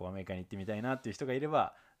なんかこうアメリカに行ってみたいなっていう人がいれ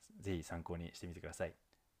ばぜひ参考にしてみてください。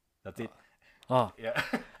That's it.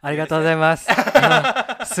 ありがとうございます。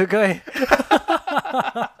すごい。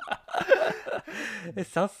It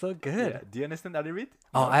sounds so good. Do you understand a little bit?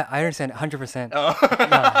 I understand 100%. Oh.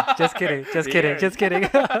 No, just kidding.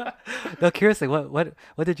 No, curiously, what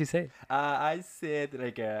did you say? I said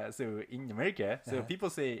so in America, so people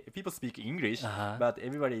speak English, but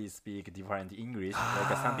everybody speak different English.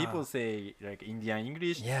 Some people say Indian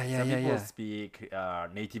English. Some people speak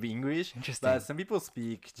native English. Interesting. But some people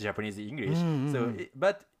speak Japanese English.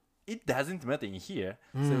 But it doesn't matter in here.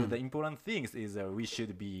 So the important thing is we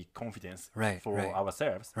should be confident for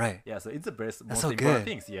ourselves. Right. Yeah. So it's the most so important good.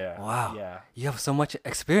 things. Yeah. Wow. Yeah. You have so much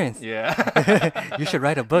experience. Yeah. You should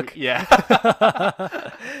write a book. Yeah.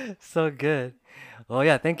 So good. Well,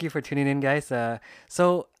 yeah, thank you for tuning in, guys.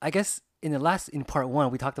 So I guess in part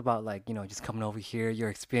 1, we talked about just coming over here, your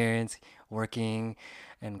experience working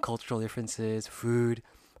and cultural differences, food.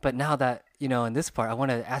 But now that, in this part, I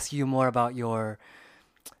want to ask you more about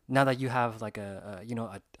now that you have like a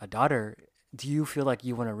daughter, do you feel like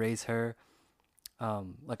you want to raise her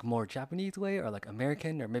like more Japanese way or like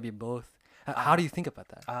American or maybe both? How do you think about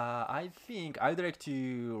that? I think I'd like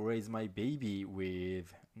to raise my baby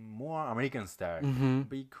with more American style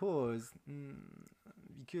because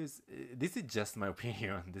this is just my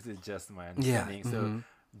opinion. This is just my understanding. So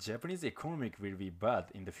Japanese economic will be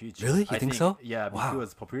bad in the future. Really? You think so? Yeah, Wow.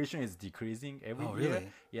 because population is decreasing every year. Really?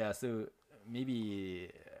 Yeah, so maybe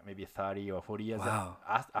 30 or 40 years Wow.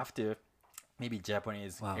 after, maybe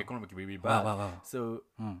Japanese Wow. economic will be bad. Wow.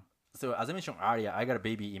 So as I mentioned earlier, I got a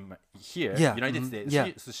baby in here, Yeah, United States. yeah.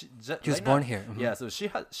 She She was born here. Yeah, so she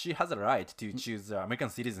has a right to choose American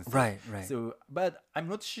citizenship. Right. So, but I'm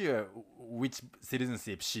not sure which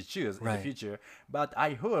citizenship she chooses in the Right. future. But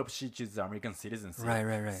I hope she chooses American citizenship.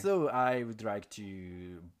 Right. So I would like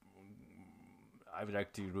to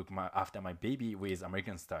look after my baby with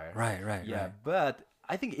American style. Right. Yeah, but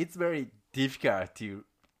I think it's very difficult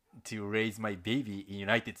to raise my baby in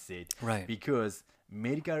United States. Right. Because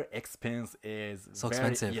medical expense is So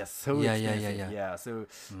very expensive. expensive. Yeah. So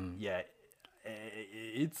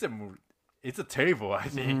it's a terrible, I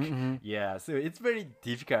think. Yeah, so it's very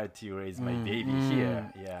difficult to raise my baby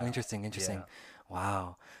here. Yeah. Interesting. Yeah.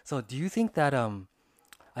 Wow. So do you think that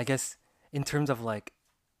I guess in terms of like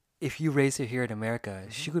if you raise her here in America,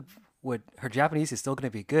 she would her Japanese is still going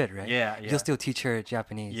to be good, right? Yeah. You'll still teach her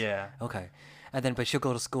Japanese. Yeah. Okay. And then but she'll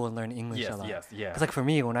go to school and learn English a lot. Yes. Cuz like for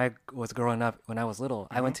me when I was growing up when I was little,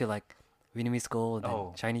 I went to like Vietnamese school and then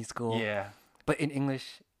Oh. Chinese school. Yeah. But in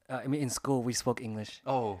English, in school we spoke English.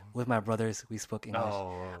 Oh. With my brothers, we spoke English.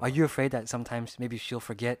 Oh. Are you afraid that sometimes maybe she'll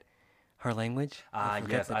forget her language?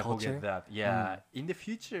 Yes, the I culture? forget that. Yeah. In the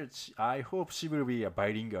future, I hope she will be a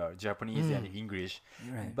bilingual, Japanese and English.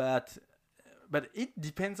 Right. But it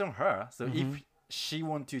depends on her. So if she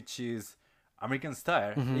want to choose American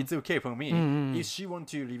style, it's okay for me. If she want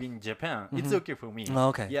to live in Japan, it's okay for me. Oh,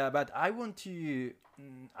 okay. Yeah, but I want to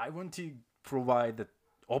provide the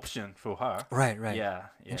option for her. Right. Yeah.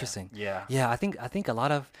 Interesting. Yeah. Yeah, I think a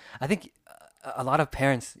lot of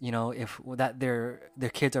parents, if that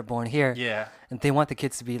their kids are born here, Yeah. and they want the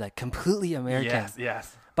kids to be like completely American.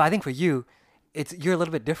 Yes. But I think for you, you're a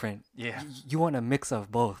little bit different. Yeah. You want a mix of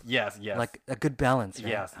both. Yes. Like a good balance,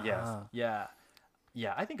 right? Yes. Ah.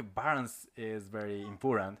 Yeah, I think balance is very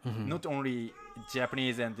important. Not only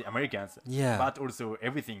Japanese and the Americans, Yeah. but also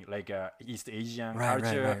everything like East Asian Right.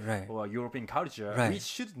 culture or European culture. Right. We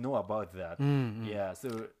should know about that. Yeah, so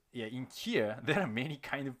in here there are many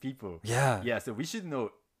kind of people. Yeah. So we should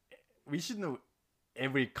know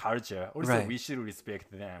every culture. Also, Right. we should respect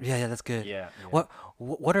them. Yeah, that's good. Yeah.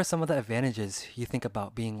 What are some of the advantages you think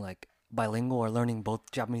about being like bilingual or learning both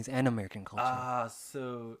Japanese and American culture?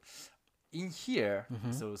 So in here,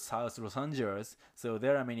 so South Los Angeles, so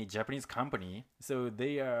there are many Japanese company. So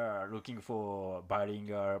they are looking for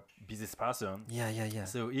bilingual business person. Yeah.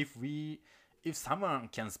 So if someone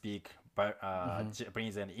can speak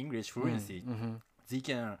Japanese and English fluency, they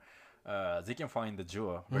can find the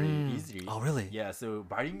job very easily. Oh, really? Yeah. So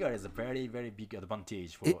bilingual is a very very big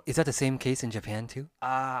advantage for. Is that the same case in Japan too?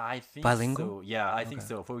 I think Bilingual? so. Yeah, I think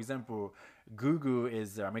so. For example, Google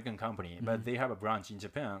is an American company, but they have a branch in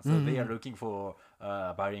Japan, so they are looking for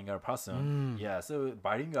a bilingual person. Yeah, so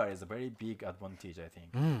bilingual is a very big advantage, I think.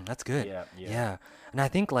 That's good. Yeah. And I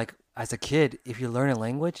think like as a kid, if you learn a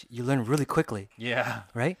language, you learn really quickly, Yeah,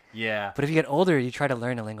 right? yeah. But if you get older, you try to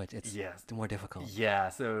learn a language, it's Yes. more difficult. Yeah,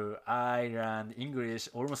 so I learned English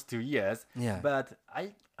almost 2 years. Yeah. But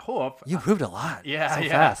I hope. You improved a lot. Yeah, So yeah.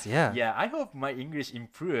 fast. Yeah. Yeah, I hope my English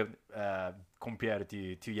improved compared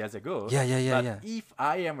to 2 years ago. Yeah. But if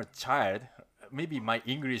I am a child, maybe my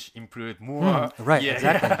English improved more. Right. Yeah,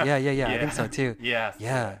 Exactly. Yeah. I Yeah. think so too. Yes.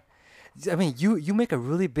 Yeah. I mean, you make a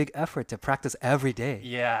really big effort to practice every day.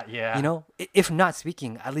 Yeah. You know, if not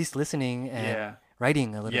speaking, at least listening and Yeah.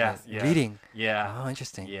 writing a little Yes, bit, yes. reading. Yeah. Oh,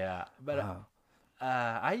 interesting. Yeah. But Wow.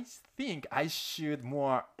 I think I should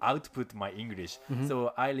more output my English.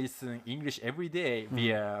 So I listen English every day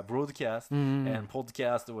via broadcast and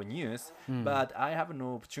podcast or news. But I have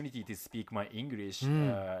no opportunity to speak my English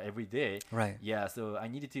every day. Right. Yeah. So I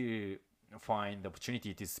needed to find the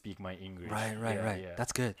opportunity to speak my English. Right. Yeah.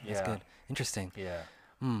 That's good. That's Yeah. good. Interesting. Yeah.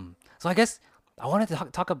 So I guess I wanted to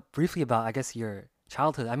talk briefly about, I guess, your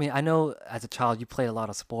childhood. I mean, I know as a child you played a lot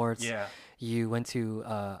of sports. Yeah. You went to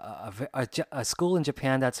a school in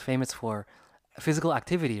Japan that's famous for physical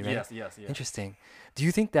activity, right? Yes. Interesting. Do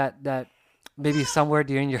you think that maybe somewhere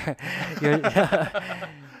during your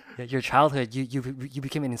your childhood you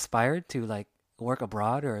became inspired to like work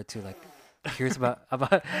abroad or to like curious about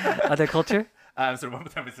other culture? So one more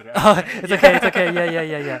time, it's Oh, it's okay. It's okay.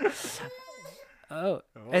 Yeah. Oh,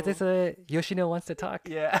 it's Yoshino wants to talk.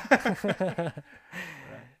 Yeah.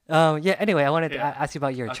 Yeah. Anyway, I wanted to Yeah. ask you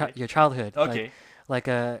about your Okay. your childhood. Okay. Like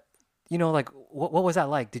like what was that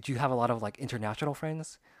like? Did you have a lot of like international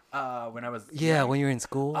friends? When I was Yeah, young, when you were in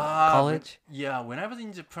school, when- college. when I was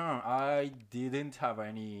in Japan, I didn't have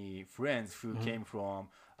any friends who came from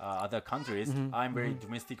other countries. I'm very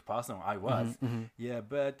domestic person. I was. Yeah,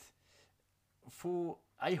 but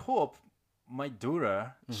I hope my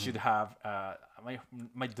daughter should have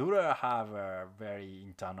my daughter have a very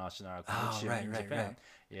international culture in right. Japan.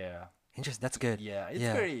 Yeah, Interesting. That's good. yeah,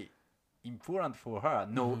 it's very important for her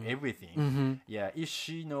know everything. Yeah, if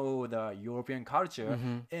she know the European culture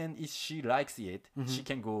and if she likes it, she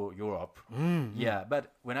can go Europe. Yeah, but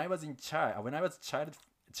when I was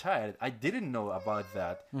child, I didn't know about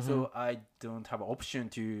that, so I don't have an option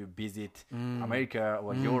to visit America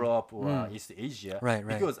or Europe or East Asia, Right.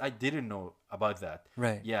 because I didn't know about that.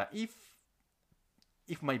 Right. Yeah,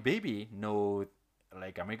 if my baby know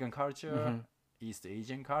like American culture, East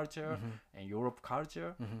Asian culture, and Europe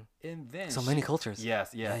culture, and then So many cultures.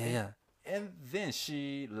 Yes, Yeah. and then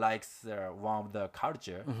she likes one of the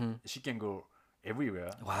culture, she can go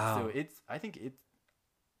everywhere. Wow. So I think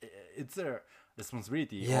it's a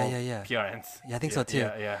responsibility Yeah, of yeah. parents. Yeah, I think so too.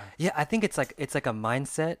 Yeah. Yeah, I think it's like a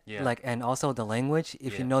mindset, Yeah. like, and also the language.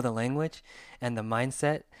 If you Yeah. know the language and the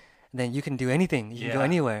mindset, then you can do anything. You can go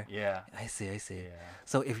anywhere. Yeah. I see. Yeah.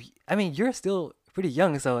 So I mean, you're still pretty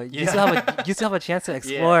young, so you Yeah. still have a chance to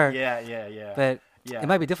explore. Yeah. But Yeah. it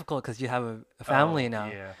might be difficult because you have a family now.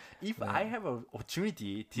 Yeah. If I have an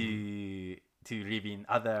opportunity to live in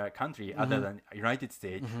other country other than United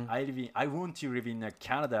States, I want to live in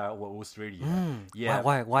Canada or Australia. Yeah.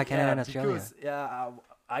 Why Canada and Australia? Because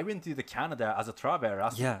I went to the Canada as a traveler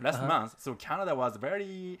last month. So Canada was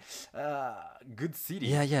very good city.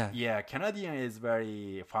 Yeah. Canadian is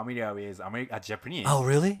very familiar with Japanese. Oh,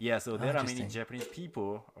 really? Yeah, so there are many interesting. Japanese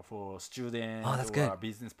people for students Oh, that's or good.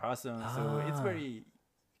 business person. So it's very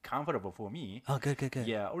comfortable for me. Oh, good.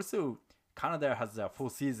 Yeah, also Canada has a 4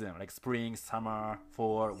 season like spring, summer,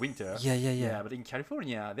 fall, winter. Yeah. But in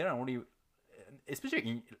California, there are only, especially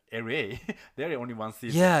in LA, there are only 1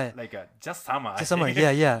 season. Yeah. Like just summer. Just summer. I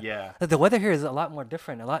think. Yeah. Yeah. The weather here is a lot more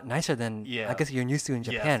different, a lot nicer than I guess you're used to in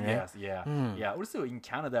Japan, right? Yeah. Also in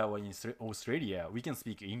Canada or in Australia, we can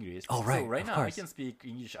speak English. Oh, right, So right of now course. I can speak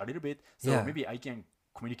English a little bit. So Yeah. maybe I can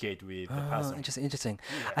communicate with the Oh, person. interesting.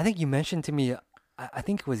 Yeah. I think you mentioned to me, I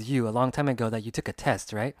think it was you a long time ago that you took a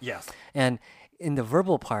test, right? Yes. And in the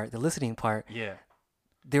verbal part, the listening part, Yeah.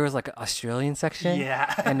 there was like an Australian section.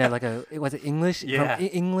 Yeah. And then like was it English Yeah. from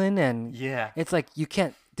England? And Yeah. it's like you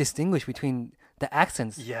can't distinguish between the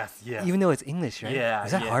accents, Yes. even though it's English, right? Yeah,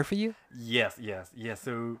 Is that yeah. hard for you? Yes.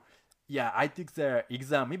 So Yeah, I took the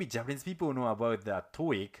exam. Maybe Japanese people know about the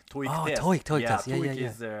TOEIC test. TOEIC test. Yeah, TOEIC yeah.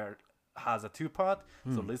 is has a two-part,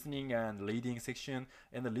 so listening and reading section.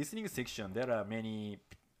 In the listening section, there are many.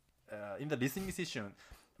 In the listening section,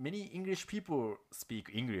 many English people speak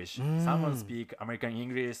English. Someone speak American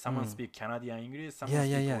English. Someone speak Canadian English. Someone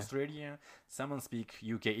speak Australian. Someone speak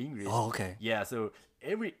UK English. Oh, okay. Yeah, so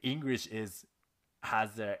every English has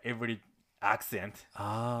every accent.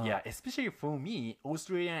 Yeah, especially for me,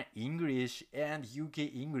 Australian English and UK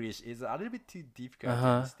English is a little bit too difficult to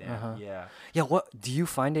understand. Yeah. Yeah, what do you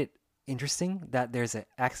find it interesting that there's an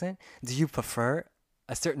accent? Do you prefer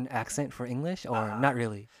a certain accent for English or not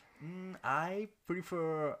really? I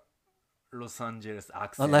prefer Los Angeles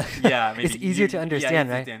accent. Maybe it's easier to understand,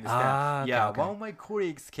 right? To understand. Okay. One of my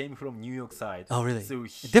colleagues came from New York side. Oh, really? So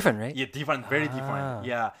different, right? Yeah, different, very different.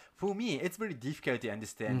 Yeah, for me, it's very difficult to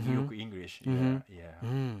understand New York English.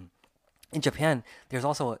 In Japan, there's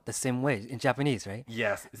also the same way in Japanese, right?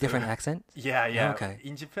 Yes. Different accent? Yeah. Okay.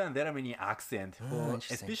 In Japan, there are many accents.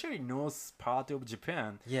 Especially north part of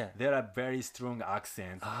Japan, there are very strong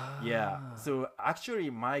accents. Yeah. So actually,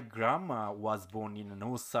 my grandma was born in the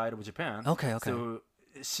north side of Japan. Okay. So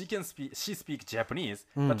she speaks Japanese,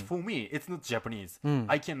 but for me, it's not Japanese.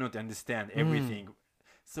 I cannot understand everything.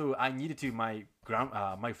 So I needed to my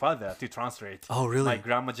father to translate. Oh, really? My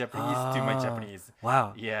grandma Japanese to my Japanese.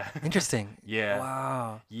 Wow. Yeah. Interesting. Yeah.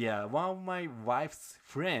 Wow. Yeah. One of my wife's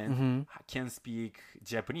friend can speak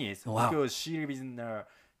Japanese because she lives in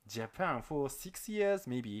Japan for 6 years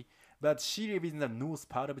maybe, but she lives in the north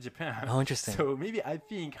part of Japan. Oh, interesting. So maybe I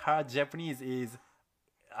think her Japanese is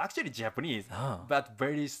actually Japanese, but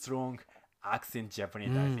very strong accent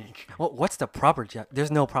Japanese, I think. Well, what's the proper There's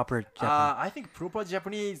no proper Japanese. I think proper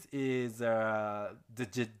Japanese is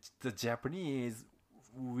the Japanese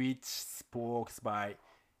which spoke by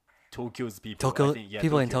Tokyo's people. I think.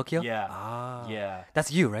 People in Tokyo? Yeah. Yeah.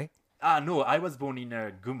 That's you, right? No, I was born in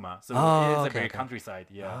Gunma, so it's a very countryside.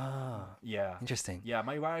 Yeah. Yeah. Interesting. Yeah,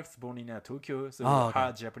 my wife's born in Tokyo, so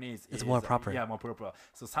her Japanese is more proper. Yeah, more proper.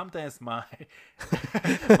 So sometimes my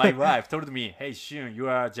my wife told me, "Hey, Shun,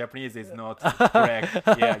 your Japanese is not correct.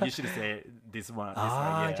 Yeah, you should say this one."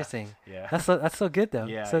 Yeah. Interesting. Yeah. That's so good though.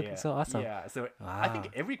 Yeah, so awesome. Yeah, so I think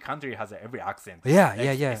every country has every accent. Yeah.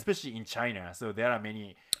 Especially in China, so there are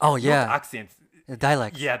many accents.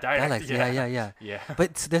 Dialects. Yeah, dialects. Yeah.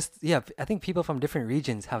 But I think people from different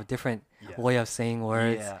regions have different way of saying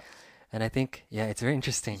words. Yeah. And I think, it's very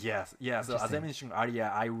interesting. Yes, yeah. So as I mentioned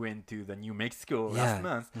earlier, I went to the New Mexico last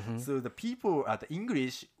month. So the people at the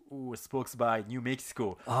English who spoke by New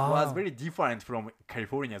Mexico was very different from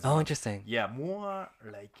California as well. Oh, interesting. Yeah, more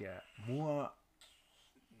like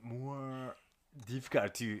more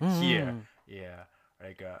difficult to hear. Yeah,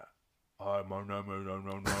 like. No.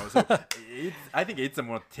 So I think it's a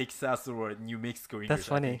more Texas or New Mexico English. That's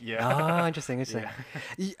funny. Yeah. Interesting. Yeah.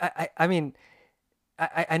 I mean,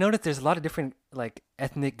 I noticed there's a lot of different like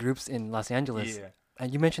ethnic groups in Los Angeles. Yeah.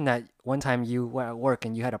 And you mentioned that one time you were at work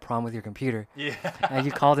and you had a problem with your computer. Yeah. And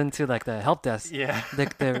you called into like the help desk. Yeah.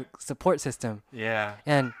 The support system. Yeah.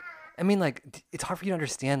 And I mean, like, it's hard for you to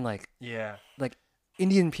understand like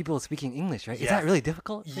Indian people speaking English, right? Is that really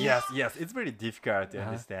difficult? Yes. It's very difficult to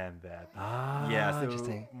understand that. So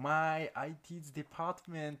interesting. My IT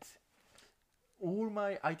department, all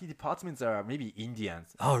my IT departments are maybe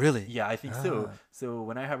Indians. Oh, really? Yeah, I think so. So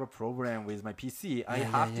when I have a problem with my PC, I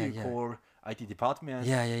have to call IT department.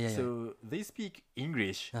 So they speak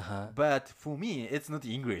English, but for me, it's not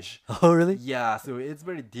English. Oh, really? Yeah, so it's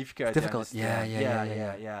very difficult. To understand.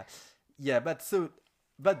 Yeah,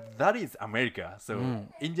 but that is America. So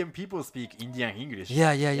Indian people speak Indian English.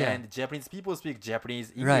 Yeah. And Japanese people speak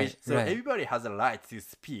Japanese English. So everybody has a right to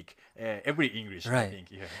speak every English, I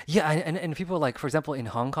think. Yeah, and people like, for example, in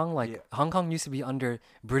Hong Kong, like Hong Kong used to be under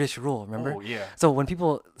British rule, remember? Oh, yeah. So when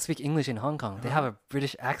people speak English in Hong Kong, they have a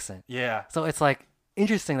British accent. Yeah. So it's like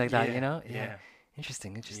interesting like that, you know? Yeah.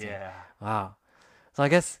 Interesting. Yeah. Wow. So I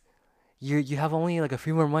guess you have only like a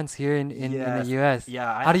few more months here in the US.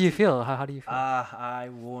 Yeah. How do you feel? How do you feel? I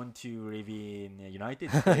want to live in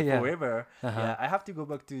United States forever. Yeah, I have to go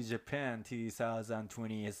back to Japan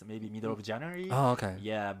 2020 is maybe middle of January. Oh, okay.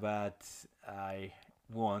 Yeah, but I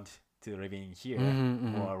want to live in here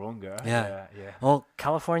more longer. Yeah. Well,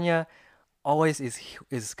 California always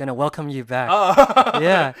is gonna welcome you back. Oh.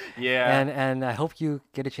 Yeah. Yeah. And I hope you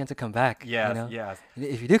get a chance to come back. Yes. You know? Yes.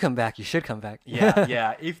 If you do come back, you should come back.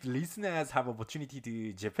 Yeah. If listeners have opportunity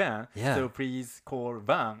to Japan, so please call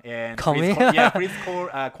Van and Call me? Please call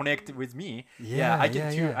connect with me.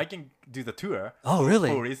 I can do the tour. Oh, really?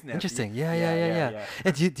 For listeners. Interesting. Yeah.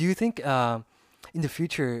 Do you think in the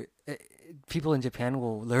future people in Japan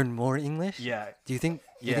will learn more English? Yeah. Do you think?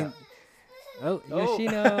 Yeah. Oh, Oh.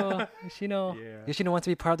 Yoshino. Yoshino. Yeah. Yoshino wants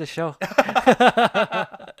to be part of the show.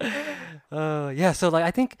 Yeah. So like,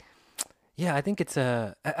 I think it's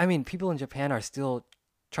I mean, people in Japan are still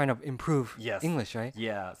trying to improve Yes. English, right?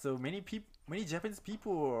 Yeah, so many Japanese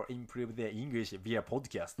people improve their English via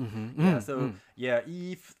podcast. Mm-hmm. Yeah, so yeah,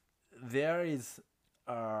 if there is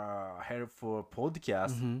a helpful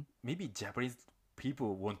podcast, maybe Japanese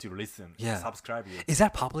people want to listen, Yeah. subscribe it. Is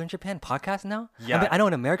that popular in Japan? Podcast now? Yeah. I mean, I know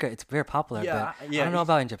in America it's very popular, Yeah, but yeah, I don't know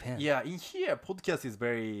about in Japan. Yeah, in here, podcast is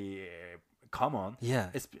very common.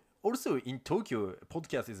 Yeah. Also in Tokyo,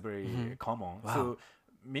 podcast is very common. Wow. So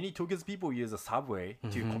many Tokyo's people use a subway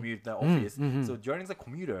to commute the office. So during the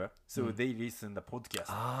commuter, so they listen the podcast.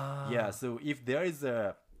 Ah. Yeah. So if there is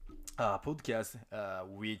a podcast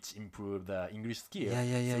which improve the English skill, so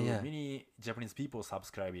yeah. many Japanese people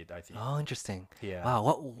subscribe it, I think. Oh, interesting. Yeah.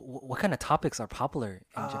 Wow. What kind of topics are popular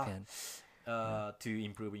in Japan? To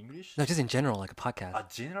improve English. No, just in general, like a podcast. A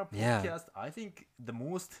general Yeah. podcast, I think the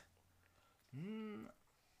most.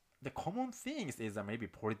 The common things is maybe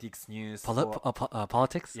politics news.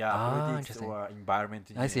 Politics? Yeah, politics interesting. or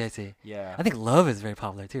environment news. I see. Yeah. I think love is very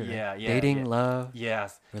popular too, right? Yeah, yeah, Dating, yeah. love,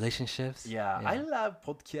 Yes. relationships. Yeah, I love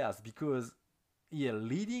podcasts because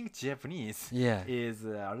reading Japanese Yeah. is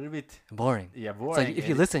a little bit Boring. boring. So if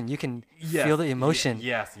you listen, you can Yes, feel the emotion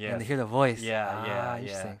Yes, and hear the voice. Yeah,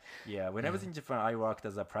 Interesting. Yeah. When I was in Japan, I worked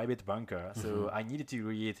as a private banker, so I needed to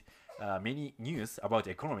read many news about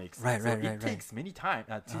economics. Right, so right, it right, right. takes many time,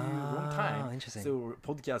 too long time. Interesting. So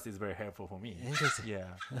podcast is very helpful for me. Interesting. Yeah.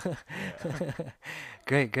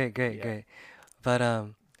 Great. Yeah. But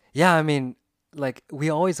yeah, I mean, like we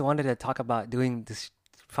always wanted to talk about doing this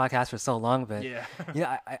podcast for so long, but Yeah.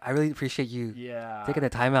 yeah, I really appreciate you Yeah. taking the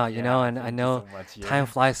time out, you know, and I thank you know so much, yeah. time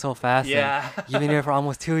flies so fast. Yeah. And you've been here for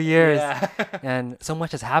almost 2 years, Yeah. and so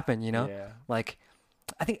much has happened, you know. Yeah. Like,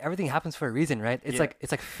 I think everything happens for a reason, right? It's Yeah.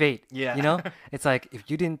 like fate. Yeah. You know, it's like if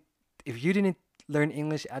you didn't learn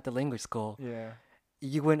English at the language school, Yeah.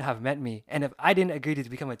 you wouldn't have met me, and if I didn't agree to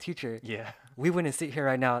become a teacher, Yeah. we wouldn't sit here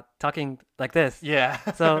right now talking like this. Yeah.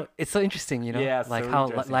 So it's so interesting, you know, Yeah, like so how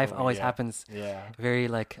interesting life for me, always yeah. happens Yeah. very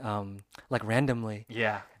like randomly.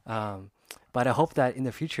 Yeah. But I hope that in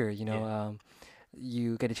the future, you know,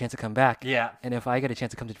 you get a chance to come back. Yeah. And if I get a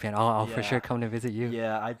chance to come to Japan, I'll for sure Yeah. come to visit you.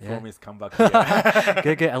 Yeah. I promise come back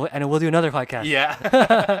here. Good. And we'll do another podcast. Yeah.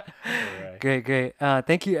 Alright. Great.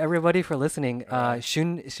 Thank you everybody for listeing.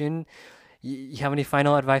 Shun, you have any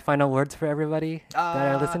final words for everybody that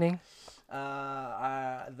are listening?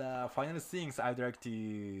 The final things I'd like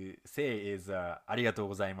to say is ありがとう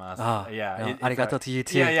ございます. Yeah, it's ありがとう to you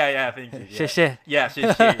too. Yeah, thank you. 谢谢. Yeah, 谢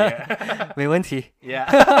谢. Yeah. 没问题. Yeah.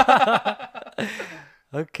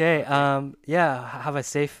 Okay. Yeah. Have a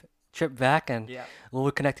safe trip back, and Yeah.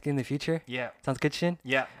 we'll connect again in the future. Yeah. Sounds good, Shin?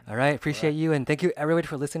 Yeah. All right. Appreciate you, and thank you everybody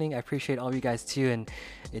for listening. I appreciate all of you guys too. And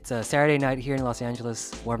it's a Saturday night here in Los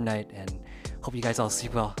Angeles, warm night, and hope you guys all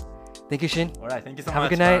sleep well. Thank you, Shin. Alright, thank you so Have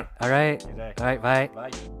much. a good night. All right. Good night. All right. Bye.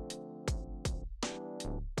 Bye.